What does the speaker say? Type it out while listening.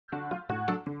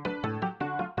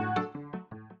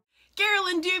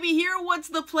Carolyn Doobie here. What's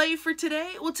the play for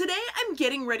today? Well, today I'm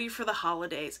getting ready for the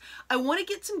holidays. I want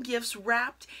to get some gifts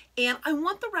wrapped, and I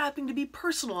want the wrapping to be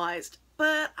personalized,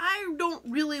 but I don't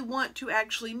really want to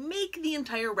actually make the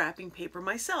entire wrapping paper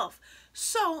myself.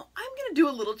 So I'm going to do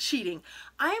a little cheating.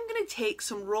 I am going to take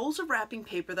some rolls of wrapping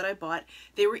paper that I bought.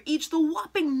 They were each the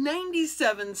whopping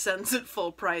 97 cents at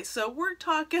full price, so we're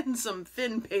talking some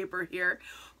thin paper here.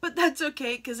 But that's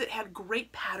okay because it had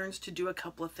great patterns to do a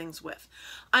couple of things with.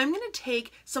 I'm going to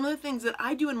take some of the things that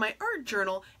I do in my art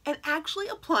journal and actually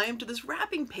apply them to this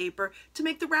wrapping paper to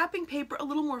make the wrapping paper a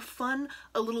little more fun,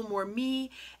 a little more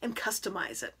me, and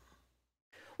customize it.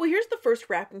 Well, here's the first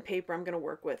wrapping paper I'm going to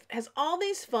work with. It has all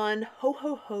these fun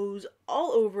ho-ho-hos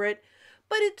all over it,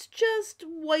 but it's just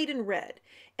white and red.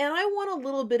 And I want a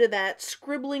little bit of that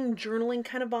scribbling, journaling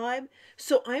kind of vibe.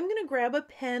 So I'm going to grab a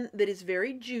pen that is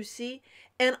very juicy,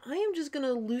 and I am just going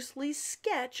to loosely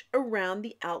sketch around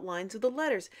the outlines of the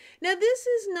letters. Now, this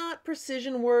is not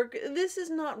precision work. This is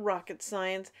not rocket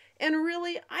science. And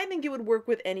really, I think it would work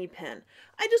with any pen.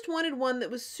 I just wanted one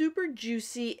that was super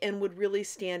juicy and would really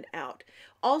stand out.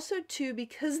 Also, too,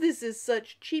 because this is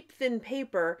such cheap, thin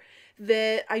paper,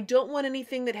 that I don't want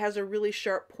anything that has a really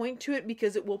sharp point to it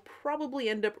because it will probably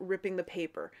end up ripping the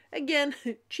paper. Again,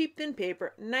 cheap, thin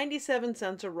paper, 97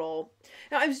 cents a roll.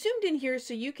 Now, I've zoomed in here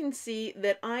so you can see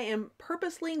that I am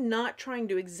purposely not trying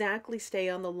to exactly stay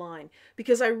on the line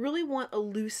because I really want a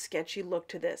loose, sketchy look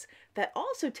to this. That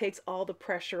also takes all the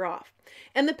pressure off.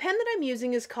 And the pen that I'm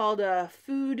using is called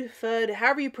FUD,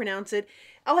 however you pronounce it.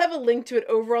 I'll have a link to it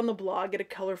over on the blog at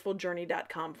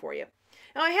acolorfuljourney.com for you.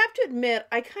 Now, I have to admit,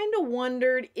 I kind of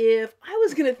wondered if I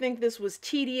was going to think this was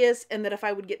tedious and that if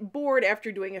I would get bored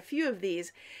after doing a few of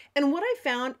these. And what I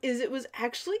found is it was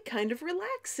actually kind of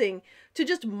relaxing to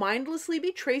just mindlessly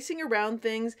be tracing around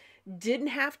things, didn't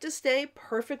have to stay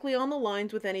perfectly on the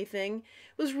lines with anything.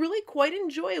 It was really quite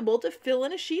enjoyable to fill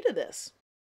in a sheet of this.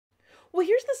 Well,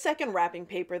 here's the second wrapping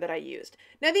paper that I used.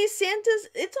 Now, these Santas,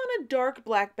 it's on a dark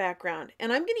black background,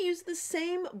 and I'm going to use the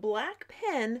same black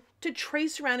pen to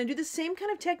trace around and do the same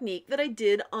kind of technique that I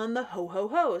did on the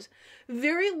ho-ho-hos.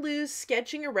 Very loose,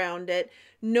 sketching around it,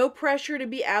 no pressure to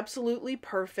be absolutely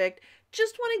perfect.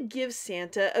 Just want to give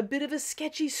Santa a bit of a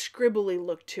sketchy, scribbly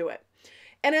look to it.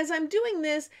 And as I'm doing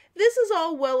this, this is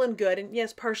all well and good, and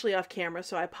yes, partially off camera,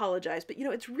 so I apologize, but you know,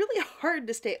 it's really hard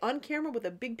to stay on camera with a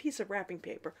big piece of wrapping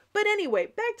paper. But anyway,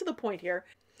 back to the point here.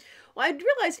 Well, I'd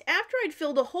realized after I'd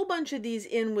filled a whole bunch of these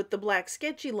in with the black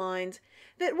sketchy lines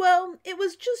that, well, it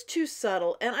was just too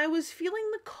subtle, and I was feeling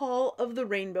the call of the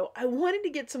rainbow. I wanted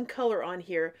to get some color on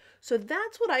here, so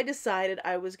that's what I decided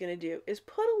I was going to do, is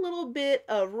put a little bit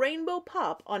of rainbow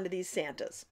pop onto these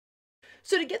Santas.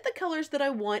 So to get the colors that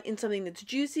I want in something that's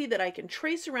juicy that I can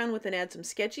trace around with and add some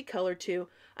sketchy color to,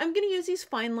 I'm going to use these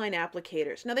fine line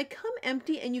applicators. Now they come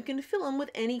empty and you can fill them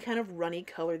with any kind of runny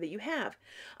color that you have.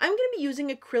 I'm going to be using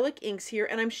acrylic inks here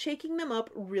and I'm shaking them up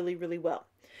really, really well.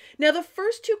 Now the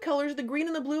first two colors, the green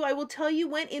and the blue, I will tell you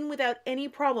went in without any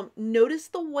problem. Notice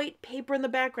the white paper in the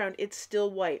background, it's still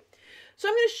white. So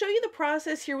I'm going to show you the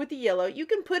process here with the yellow. You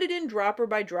can put it in dropper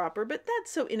by dropper, but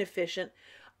that's so inefficient.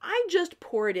 I just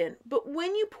pour it in, but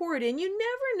when you pour it in, you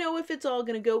never know if it's all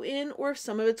going to go in or if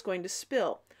some of it's going to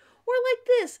spill. Or like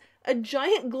this, a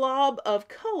giant glob of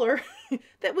color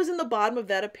that was in the bottom of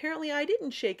that. Apparently I didn't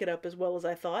shake it up as well as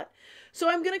I thought. So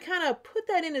I'm going to kind of put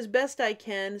that in as best I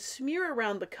can, smear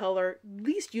around the color, at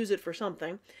least use it for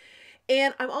something.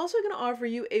 And I'm also going to offer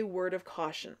you a word of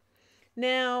caution.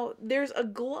 Now, there's a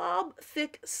glob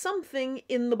thick something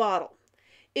in the bottle.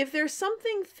 If there's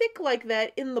something thick like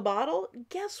that in the bottle,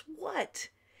 guess what?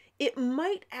 It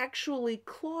might actually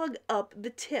clog up the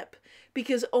tip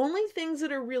because only things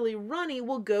that are really runny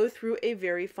will go through a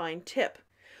very fine tip.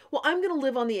 Well, I'm going to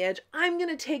live on the edge. I'm going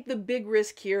to take the big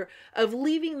risk here of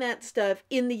leaving that stuff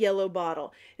in the yellow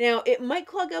bottle. Now, it might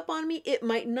clog up on me. It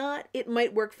might not. It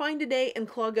might work fine today and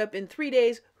clog up in 3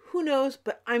 days. Who knows?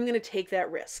 But I'm going to take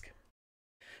that risk.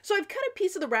 So I've cut a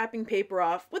piece of the wrapping paper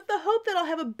off with the hope that I'll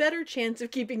have a better chance of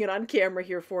keeping it on camera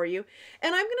here for you.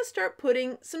 And I'm going to start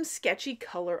putting some sketchy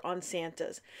color on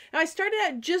Santas. Now I started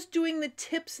out just doing the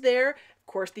tips there. Of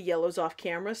course, the yellow's off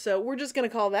camera, so we're just going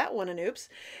to call that one an oops.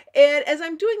 And as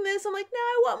I'm doing this, I'm like, no,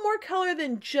 I want more color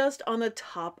than just on the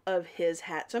top of his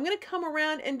hat. So I'm going to come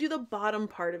around and do the bottom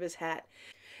part of his hat.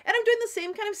 And I'm doing the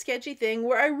same kind of sketchy thing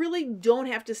where I really don't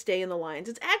have to stay in the lines.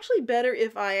 It's actually better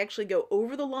if I actually go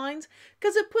over the lines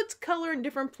because it puts color in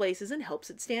different places and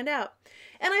helps it stand out.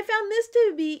 And I found this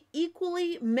to be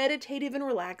equally meditative and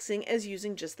relaxing as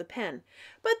using just the pen.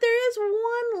 But there is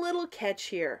one little catch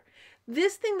here.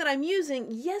 This thing that I'm using,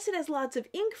 yes, it has lots of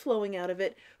ink flowing out of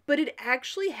it, but it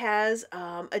actually has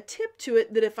a tip to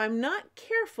it that if I'm not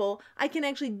careful, I can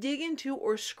actually dig into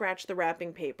or scratch the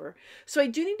wrapping paper. So I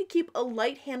do need to keep a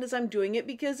light hand as I'm doing it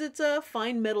because it's a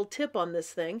fine metal tip on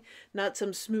this thing, not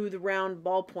some smooth round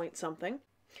ballpoint something.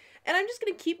 And I'm just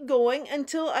going to keep going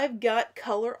until I've got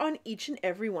color on each and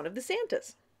every one of the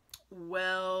Santas.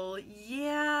 Well,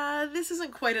 yeah, this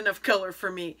isn't quite enough color for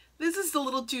me. This is a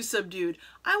little too subdued.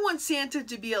 I want Santa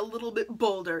to be a little bit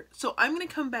bolder, so I'm going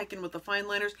to come back in with the fine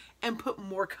liners and put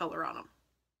more color on him.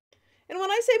 And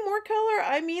when I say more color,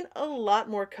 I mean a lot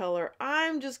more color.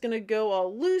 I'm just going to go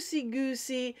all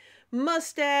loosey-goosey,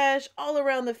 mustache, all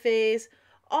around the face,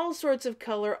 all sorts of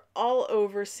color all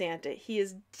over Santa. He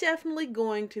is definitely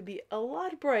going to be a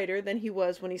lot brighter than he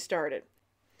was when he started.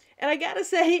 And I gotta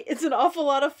say, it's an awful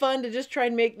lot of fun to just try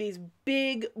and make these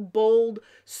big, bold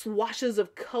swashes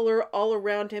of color all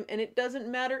around him, and it doesn't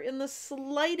matter in the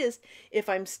slightest if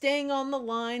I'm staying on the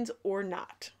lines or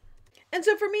not. And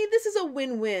so for me, this is a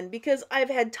win-win because I've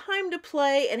had time to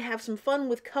play and have some fun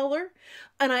with color,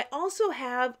 and I also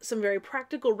have some very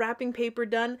practical wrapping paper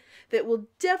done that will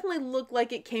definitely look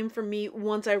like it came from me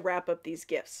once I wrap up these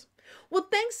gifts. Well,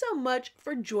 thanks so much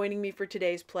for joining me for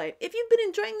today's play. If you've been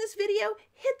enjoying this video,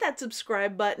 hit that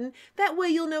subscribe button. That way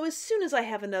you'll know as soon as I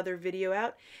have another video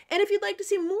out. And if you'd like to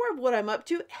see more of what I'm up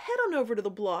to, head on over to the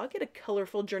blog at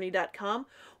acolorfuljourney.com,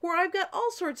 where I've got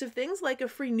all sorts of things like a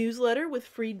free newsletter with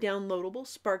free downloadable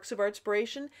sparks of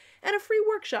artspiration and a free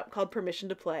workshop called Permission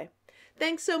to Play.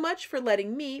 Thanks so much for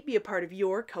letting me be a part of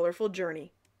your colorful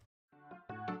journey.